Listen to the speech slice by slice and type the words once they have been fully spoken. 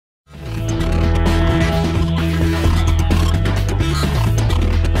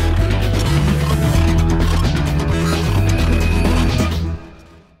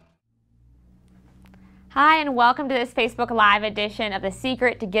and welcome to this Facebook Live edition of The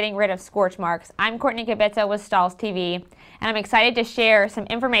Secret to Getting Rid of Scorch Marks. I'm Courtney Kibitza with Stahls TV, and I'm excited to share some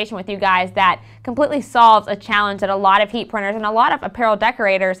information with you guys that completely solves a challenge that a lot of heat printers and a lot of apparel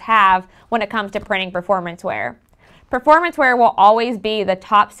decorators have when it comes to printing performance wear. Performance wear will always be the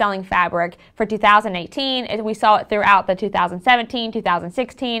top selling fabric for 2018. We saw it throughout the 2017,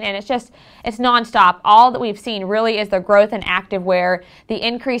 2016, and it's nonstop. All that we've seen really is the growth in active wear, the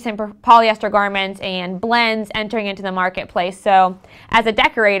increase in polyester garments and blends entering into the marketplace. So as a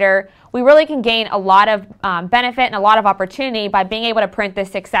decorator, we really can gain a lot of benefit and a lot of opportunity by being able to print this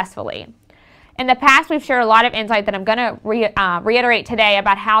successfully. In the past, we've shared a lot of insight that I'm going to reiterate today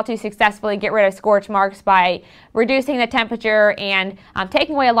about how to successfully get rid of scorch marks by reducing the temperature and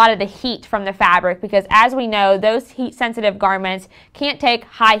taking away a lot of the heat from the fabric, because as we know, those heat-sensitive garments can't take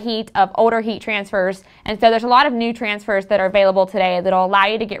high heat of older heat transfers, and so there's a lot of new transfers that are available today that will allow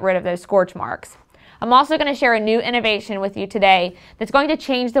you to get rid of those scorch marks. I'm also going to share a new innovation with you today that's going to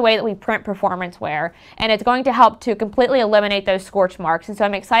change the way that we print performance wear, and it's going to help to completely eliminate those scorch marks. And so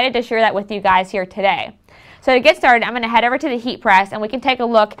I'm excited to share that with you guys here today. So to get started, I'm going to head over to the heat press and we can take a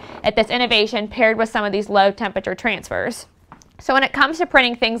look at this innovation paired with some of these low temperature transfers. So when it comes to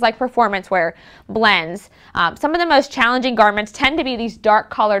printing things like performance wear, blends, some of the most challenging garments tend to be these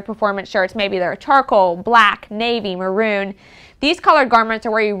dark colored performance shirts. Maybe they're charcoal, black, navy, maroon. These colored garments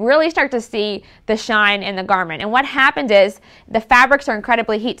are where you really start to see the shine in the garment. And what happens is the fabrics are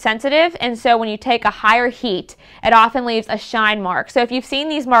incredibly heat sensitive, and so when you take a higher heat, it often leaves a shine mark. So if you've seen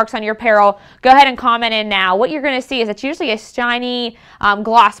these marks on your apparel, go ahead and comment in now. What you're going to see is it's usually a shiny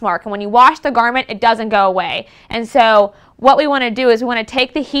gloss mark, and when you wash the garment, it doesn't go away. And so what we want to do is we want to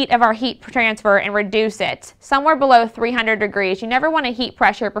take the heat of our heat transfer and reduce it somewhere below 300 degrees. You never want to heat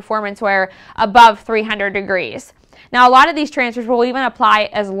pressure performance wear above 300 degrees. Now, a lot of these transfers will even apply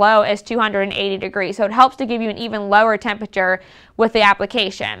as low as 280 degrees, so it helps to give you an even lower temperature with the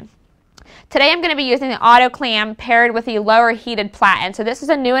application. Today I'm going to be using the auto clam paired with the lower heated platen. So this is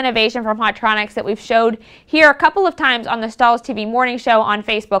a new innovation from Hotronix that we've showed here a couple of times on the Stahls TV morning show on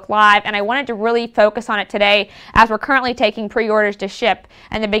Facebook Live, and I wanted to really focus on it today as we're currently taking pre-orders to ship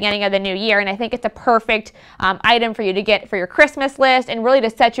in the beginning of the new year, and I think it's a perfect item for you to get for your Christmas list and really to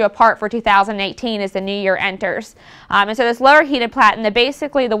set you apart for 2018 as the new year enters. And so this lower heated platen,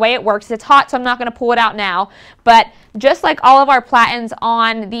 basically the way it works is it's hot, so I'm not going to pull it out now, but just like all of our platens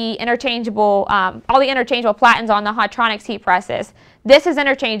on the interchangeable, all the interchangeable platens on the Hotronix heat presses, this is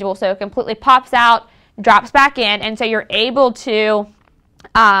interchangeable, so it completely pops out, drops back in, and so you're able to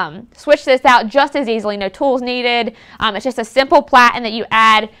switch this out just as easily. No tools needed. It's just a simple platen that you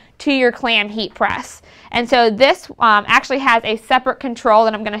add to your clam heat press. And so this actually has a separate control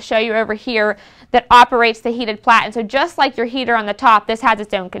that I'm going to show you over here that operates the heated platen. So just like your heater on the top, this has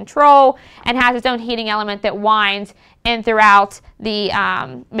its own control and has its own heating element that winds in throughout the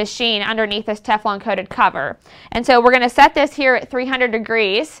machine underneath this Teflon coated cover. And so we're going to set this here at 300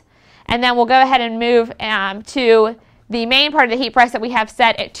 degrees, and then we'll go ahead and move to the main part of the heat press that we have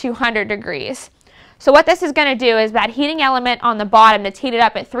set at 200 degrees. So what this is going to do is that heating element on the bottom that's heated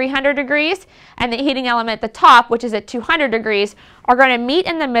up at 300 degrees and the heating element at the top, which is at 200 degrees, are going to meet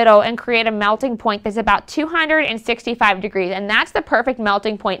in the middle and create a melting point that's about 265 degrees. And that's the perfect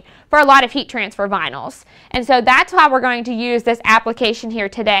melting point for a lot of heat transfer vinyls. And so that's how we're going to use this application here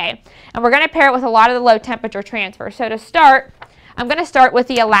today. And we're going to pair it with a lot of the low temperature transfer. So to start, I'm going to start with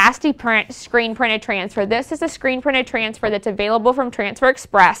the Elasti print screen printed transfer. This is a screen printed transfer that's available from Transfer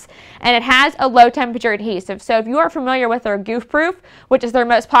Express, and it has a low temperature adhesive. So if you are familiar with their Goof Proof, which is their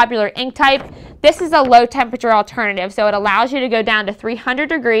most popular ink type, this is a low temperature alternative. So it allows you to go down to 300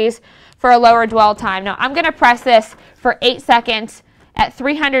 degrees for a lower dwell time. Now I'm going to press this for 8 seconds at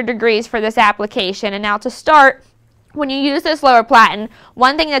 300 degrees for this application. And now to start, when you use this lower platen,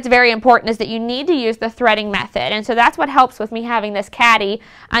 one thing that's very important is that you need to use the threading method. And so that's what helps with me having this caddy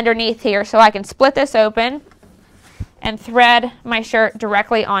underneath here. So I can split this open and thread my shirt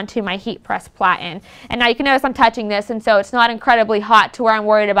directly onto my heat press platen. And now you can notice I'm touching this, and so it's not incredibly hot to where I'm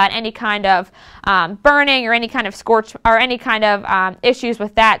worried about any kind of burning or any kind of scorch or any kind of issues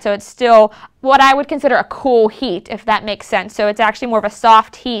with that. So it's still what I would consider a cool heat, if that makes sense. So it's actually more of a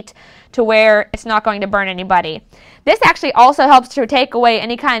soft heat to where it's not going to burn anybody. This actually also helps to take away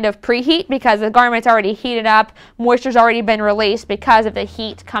any kind of preheat because the garment's already heated up, moisture's already been released because of the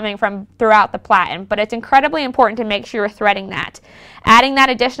heat coming from throughout the platen. But it's incredibly important to make sure you're threading that. Adding that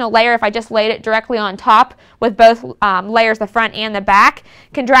additional layer, if I just laid it directly on top with both layers, the front and the back,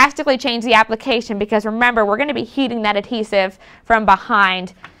 can drastically change the application because remember, we're going to be heating that adhesive from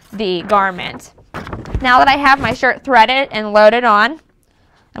behind the garment. Now that I have my shirt threaded and loaded on,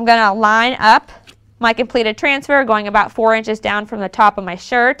 I'm going to line up my completed transfer, going about 4 inches down from the top of my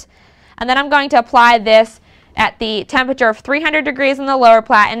shirt. And then I'm going to apply this at the temperature of 300 degrees on the lower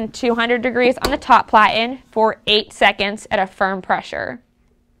platen, 200 degrees on the top platen for 8 seconds at a firm pressure.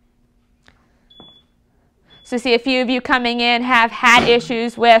 So see, a few of you coming in have had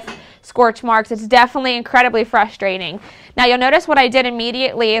issues with scorch marks. It's definitely incredibly frustrating. Now you'll notice what I did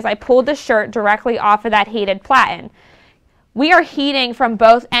immediately is I pulled the shirt directly off of that heated platen. We are heating from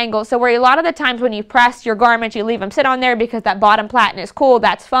both angles, so where a lot of the times when you press your garments, you leave them sit on there because that bottom platen is cool,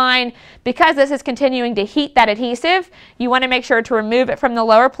 that's fine. Because this is continuing to heat that adhesive, you want to make sure to remove it from the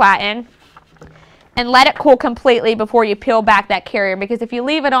lower platen and let it cool completely before you peel back that carrier, because if you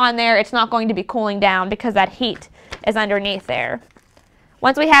leave it on there, it's not going to be cooling down because that heat is underneath there.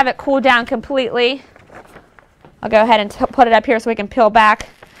 Once we have it cooled down completely, I'll go ahead and put it up here so we can peel back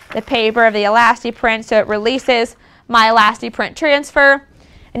the paper of the Elasti print so it releases my Elasti print transfer.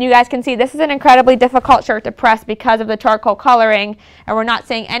 And you guys can see this is an incredibly difficult shirt to press because of the charcoal coloring, and we're not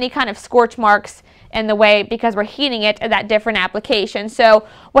seeing any kind of scorch marks in the way because we're heating it at that different application. So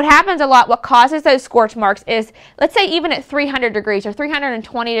what happens a lot, what causes those scorch marks is, let's say even at 300 degrees or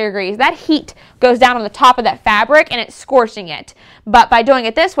 320 degrees, that heat goes down on the top of that fabric and it's scorching it. But by doing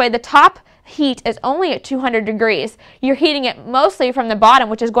it this way, the top heat is only at 200 degrees. You're heating it mostly from the bottom,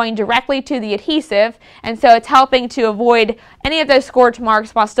 which is going directly to the adhesive, and so it's helping to avoid any of those scorch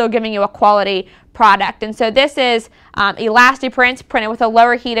marks while still giving you a quality product. And so this is Elasti prints printed with a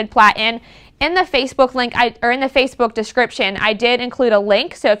lower heated platen. In the Facebook link, or in the Facebook description, I did include a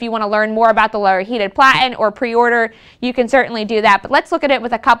link, so if you want to learn more about the lower heated platen or pre-order, you can certainly do that. But let's look at it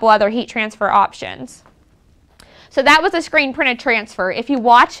with a couple other heat transfer options. So that was a screen printed transfer. If you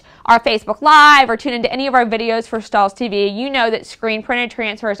watch our Facebook Live or tune into any of our videos for Stahls TV, you know that screen printed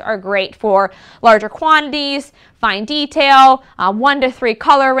transfers are great for larger quantities, fine detail, 1 to 3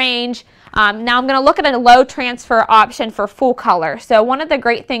 color range. Now I'm going to look at a low transfer option for full color. So one of the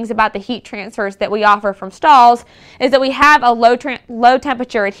great things about the heat transfers that we offer from Stahls is that we have a low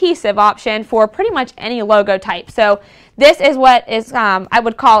temperature adhesive option for pretty much any logo type. So this is what is I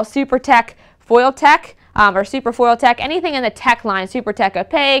would call SuperTEK Foil Tech. Or Super Foil Tech, anything in the tech line, SuperTEK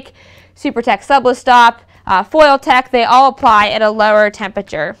Opaque, SuperTEK Subless Stop, Foil Tech, they all apply at a lower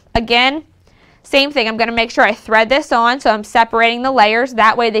temperature. Again, same thing, I'm going to make sure I thread this on so I'm separating the layers.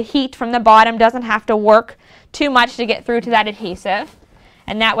 That way the heat from the bottom doesn't have to work too much to get through to that adhesive.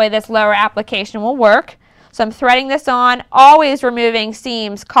 And that way this lower application will work. So I'm threading this on, always removing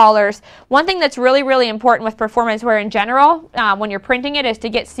seams, collars. One thing that's really, really important with performance wear in general, when you're printing it, is to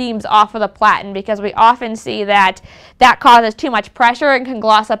get seams off of the platen, because we often see that causes too much pressure and can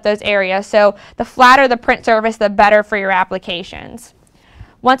gloss up those areas. So the flatter the print surface, the better for your applications.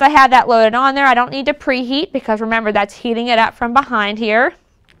 Once I have that loaded on there, I don't need to preheat, because remember, that's heating it up from behind here.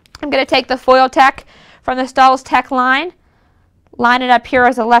 I'm going to take the Foil Tech from the Stahls Tech line, line it up here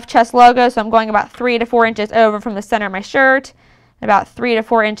as a left chest logo, so I'm going about 3 to 4 inches over from the center of my shirt, about 3 to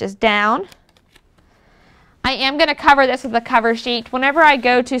 4 inches down. I am going to cover this with a cover sheet. Whenever I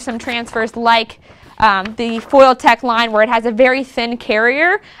go to some transfers like the Foil Tech line where it has a very thin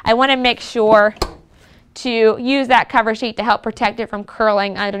carrier, I want to make sure to use that cover sheet to help protect it from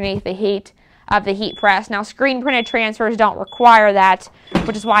curling underneath the heat of the heat press. Now, screen printed transfers don't require that,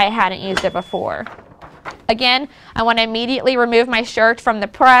 which is why I hadn't used it before. Again, I want to immediately remove my shirt from the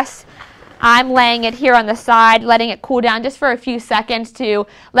press. I'm laying it here on the side, letting it cool down just for a few seconds to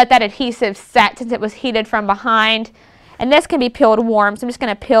let that adhesive set since it was heated from behind. And this can be peeled warm, so I'm just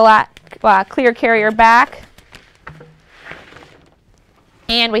going to peel that clear carrier back.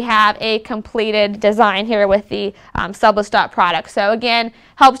 And we have a completed design here with the Subless Stop product. So again,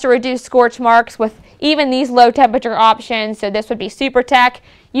 helps to reduce scorch marks with even these low temperature options. So this would be SuperTEK.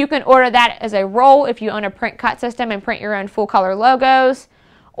 You can order that as a roll if you own a print cut system and print your own full color logos.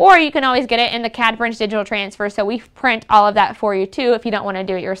 Or you can always get it in the CAD Prints digital transfer. So we print all of that for you too if you don't want to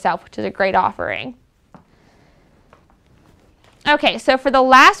do it yourself, which is a great offering. Okay, so for the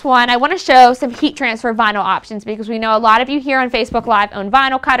last one, I want to show some heat transfer vinyl options, because we know a lot of you here on Facebook Live own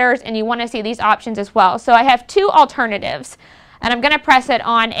vinyl cutters and you want to see these options as well. So I have 2 alternatives, and I'm going to press it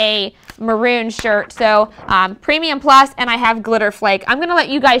on a maroon shirt. So Premium Plus, and I have Glitter Flake. I'm going to let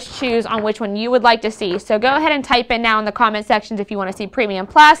you guys choose on which one you would like to see. So go ahead and type in now in the comment sections if you want to see Premium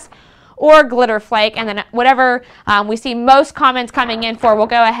Plus or Glitter Flake, and then whatever we see most comments coming in for, we'll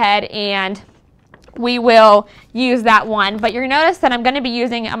go ahead and we will use that one. But you'll notice that I'm going to be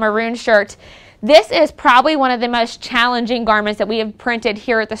using a maroon shirt. This is probably one of the most challenging garments that we have printed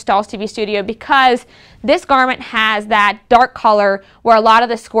here at the Stahls TV studio, because this garment has that dark color where a lot of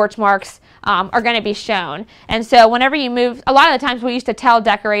the scorch marks are going to be shown. And so whenever you move, a lot of the times we used to tell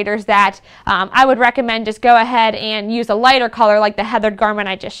decorators that I would recommend just go ahead and use a lighter color like the heathered garment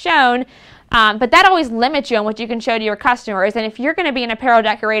I just shown. But that always limits you on what you can show to your customers. And if you're going to be an apparel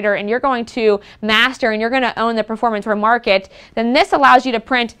decorator and you're going to master and you're going to own the performance wear market, then this allows you to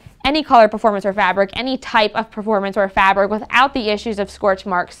print any color performance wear fabric, any type of performance wear fabric without the issues of scorch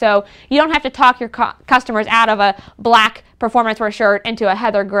marks. So you don't have to talk your customers out of a black performance wear shirt into a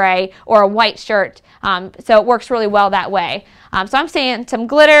heather gray or a white shirt. So it works really well that way. So I'm seeing some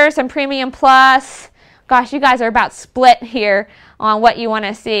glitter, some premium plus. Gosh, you guys are about split here on what you want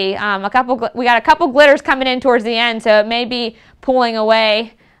to see. We got a couple glitters coming in towards the end, so it may be pulling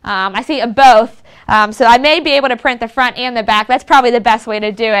away. I see both. So I may be able to print the front and the back. That's probably the best way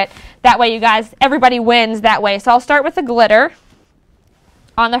to do it. That way you guys, everybody wins that way. So I'll start with the glitter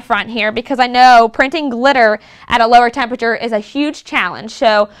on the front here, because I know printing glitter at a lower temperature is a huge challenge.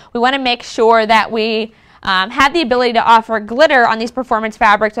 So we want to make sure that we have the ability to offer glitter on these performance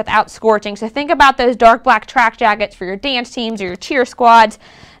fabrics without scorching. So think about those dark black track jackets for your dance teams or your cheer squads.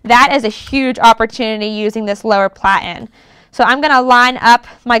 That is a huge opportunity using this lower platen. So I'm going to line up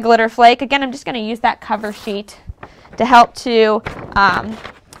my glitter flake. Again, I'm just going to use that cover sheet to help to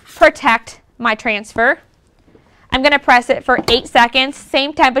protect my transfer. I'm going to press it for 8 seconds,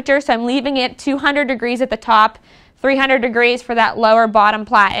 same temperature, so I'm leaving it 200 degrees at the top, 300 degrees for that lower bottom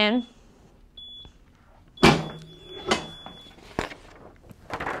platen.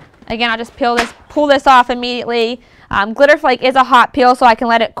 Again, I'll just pull this off immediately. Glitter flake is a hot peel, so I can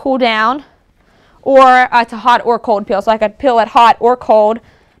let it cool down. Or it's a hot or cold peel, so I could peel it hot or cold. I'm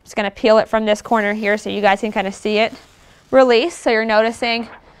just going to peel it from this corner here so you guys can kind of see it release. So you're noticing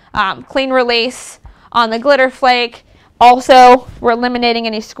clean release on the glitter flake. Also, we're eliminating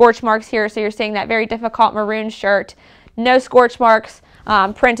any scorch marks here, so you're seeing that very difficult maroon shirt. No scorch marks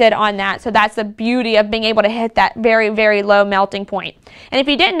printed on that. So that's the beauty of being able to hit that very, very low melting point. And if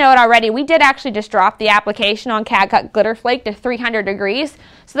you didn't know it already, we did actually just drop the application on CAD-CUT glitter flake to 300 degrees.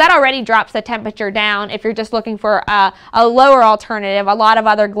 So that already drops the temperature down if you're just looking for a lower alternative. A lot of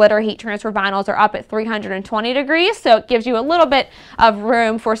other glitter heat transfer vinyls are up at 320 degrees, so it gives you a little bit of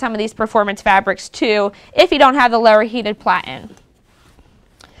room for some of these performance fabrics too if you don't have the lower heated platen.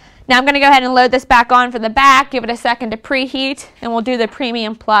 Now I'm going to go ahead and load this back on for the back, give it a second to preheat, and we'll do the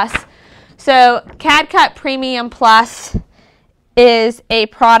Premium Plus. So CAD-CUT Premium Plus is a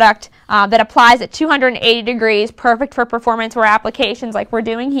product that applies at 280 degrees, perfect for performance wear applications like we're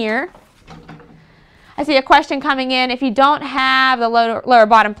doing here. I see a question coming in. If you don't have the lower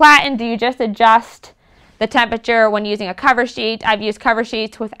bottom platen, do you just adjust the temperature when using a cover sheet? I've used cover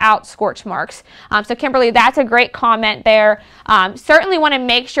sheets without scorch marks. So Kimberly, that's a great comment there. Certainly want to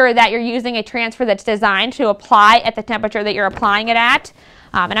make sure that you're using a transfer that's designed to apply at the temperature that you're applying it at.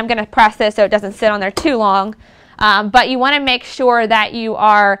 And I'm going to press this so it doesn't sit on there too long. But you want to make sure that you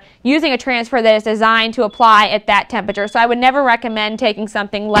are using a transfer that is designed to apply at that temperature. So I would never recommend taking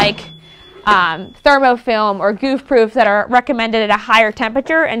something like thermofilm or goof proof that are recommended at a higher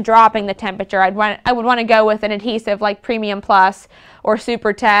temperature and dropping the temperature. I would want to go with an adhesive like Premium Plus or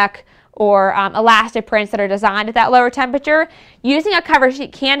SuperTEK or Elasti prints that are designed at that lower temperature. Using a cover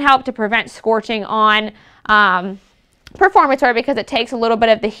sheet can help to prevent scorching on performance wear because it takes a little bit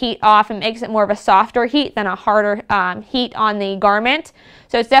of the heat off and makes it more of a softer heat than a harder heat on the garment.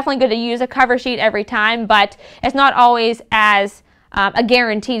 So it's definitely good to use a cover sheet every time, but it's not always as a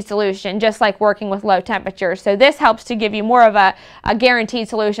guaranteed solution, just like working with low temperatures. So this helps to give you more of a guaranteed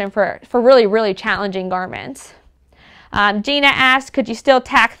solution for really, really challenging garments. Gina asked, could you still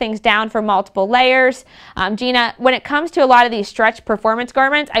tack things down for multiple layers? Gina, when it comes to a lot of these stretch performance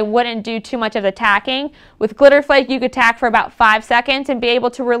garments, I wouldn't do too much of the tacking. With glitter flake, you could tack for about 5 seconds and be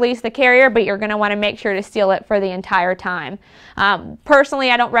able to release the carrier, but you're going to want to make sure to seal it for the entire time.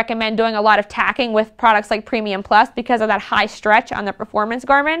 Personally, I don't recommend doing a lot of tacking with products like Premium Plus because of that high stretch on the performance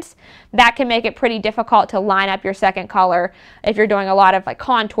garments. That can make it pretty difficult to line up your second color if you're doing a lot of like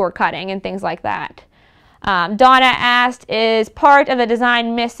contour cutting and things like that. Donna asked, is part of the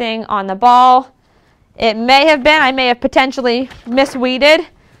design missing on the ball? It may have been. I may have potentially misweeded.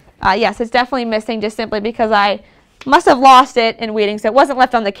 Yes, it's definitely missing just simply because I must have lost it in weeding, so it wasn't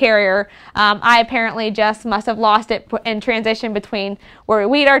left on the carrier. I apparently just must have lost it in transition between where we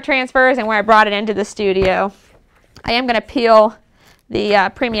weed our transfers and where I brought it into the studio. I am going to peel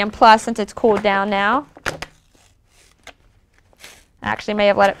the Premium Plus since it's cooled down now. I actually may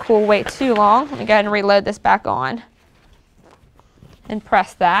have let it cool way too long. Let me go ahead and reload this back on and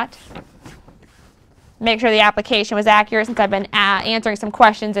press that. make sure the application was accurate since I've been answering some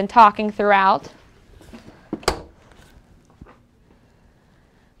questions and talking throughout.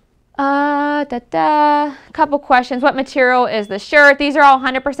 Couple questions. What material is the shirt? These are all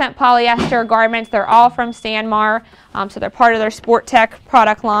 100% polyester garments. They're all from Sanmar, so they're part of their SuperTEK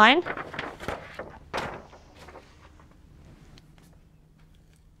product line.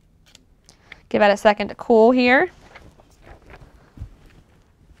 Give it a second to cool here.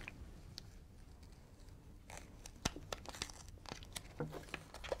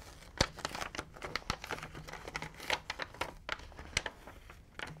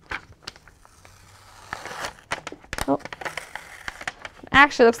 Oh.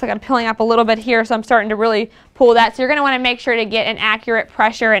 Actually, looks like I'm peeling up a little bit here, so I'm starting to really pull that. So you're going to want to make sure to get an accurate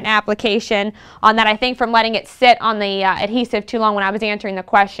pressure and application on that. I think from letting it sit on the adhesive too long when I was answering the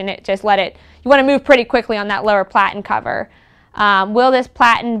question, it just let it, you want to move pretty quickly on that lower platen cover. Will this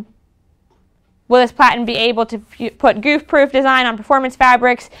platen be able to put goof-proof design on performance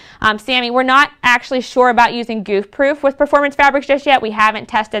fabrics? Sammy, we're not actually sure about using goof-proof with performance fabrics just yet. We haven't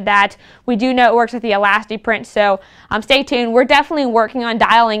tested that. We do know it works with the Elasti print, so stay tuned. We're definitely working on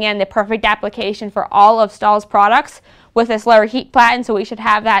dialing in the perfect application for all of Stahls products with this lower heat platen, so we should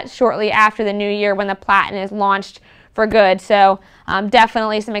have that shortly after the new year when the platen is launched for good. So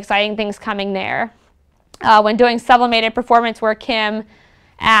definitely some exciting things coming there. When doing sublimated performance wear, Kim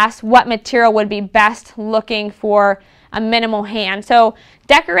asked what material would be best looking for a minimal hand. So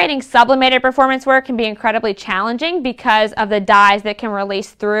decorating sublimated performance wear can be incredibly challenging because of the dyes that can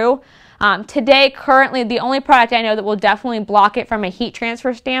release through. Today, currently, the only product I know that will definitely block it from a heat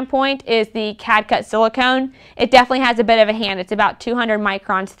transfer standpoint is the CAD-CUT silicone. It definitely has a bit of a hand. It's about 200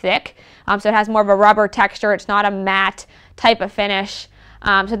 microns thick, so it has more of a rubber texture. It's not a matte type of finish.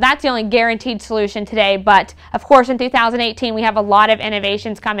 So that's the only guaranteed solution today, but of course in 2018 we have a lot of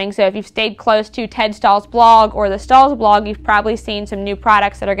innovations coming, so if you've stayed close to Stahls Blog or the Stahls Blog, you've probably seen some new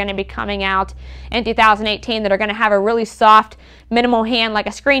products that are going to be coming out in 2018 that are going to have a really soft minimal hand like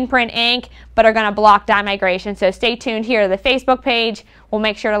a screen print ink, but are going to block dye migration. So stay tuned here to the Facebook page. We'll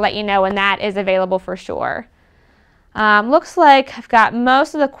make sure to let you know when that is available for sure. Looks like I've got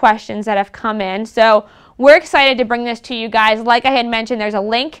most of the questions that have come in, so we're excited to bring this to you guys. Like I had mentioned, there's a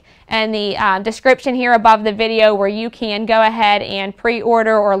link in the description here above the video where you can go ahead and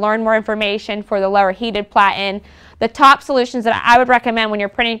pre-order or learn more information for the lower heated platen. The top solutions that I would recommend when you're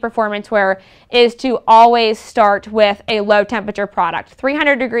printing performance wear is to always start with a low temperature product,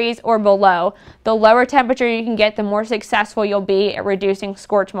 300 degrees or below. The lower temperature you can get, the more successful you'll be at reducing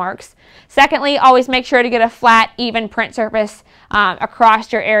scorch marks. Secondly, always make sure to get a flat, even print surface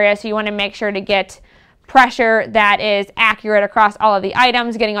across your area, so you want to make sure to get pressure that is accurate across all of the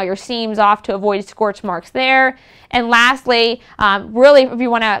items, getting all your seams off to avoid scorch marks there. And lastly, really if you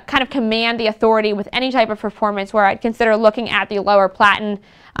want to kind of command the authority with any type of performance wear, I'd consider looking at the lower platen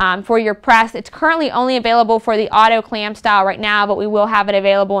for your press. It's currently only available for the auto clamp style right now, but we will have it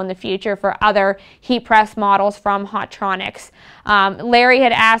available in the future for other heat press models from Hotronix. Larry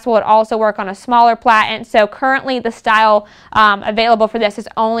had asked, will it also work on a smaller platen? So currently the style available for this is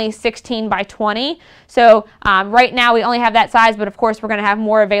only 16 by 20. So right now we only have that size, but of course we're going to have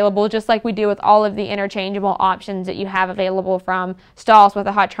more available, just like we do with all of the interchangeable options that you have available from Stahls with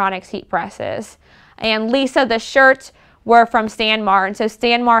the Hotronix heat presses. And Lisa, the shirts were from Sanmar, and so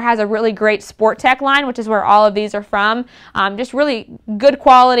Sanmar has a really great SuperTEK line, which is where all of these are from. Just really good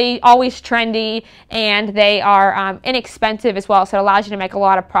quality, always trendy, and they are inexpensive as well, so it allows you to make a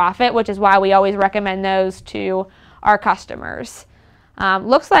lot of profit, which is why we always recommend those to our customers.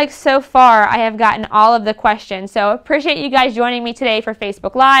 Looks like so far I have gotten all of the questions, so appreciate you guys joining me today for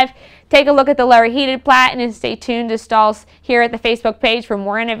Facebook Live. Take a look at the lower heated platen and stay tuned to Stahls here at the Facebook page for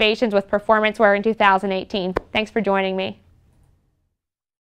more innovations with performance wear in 2018. Thanks for joining me.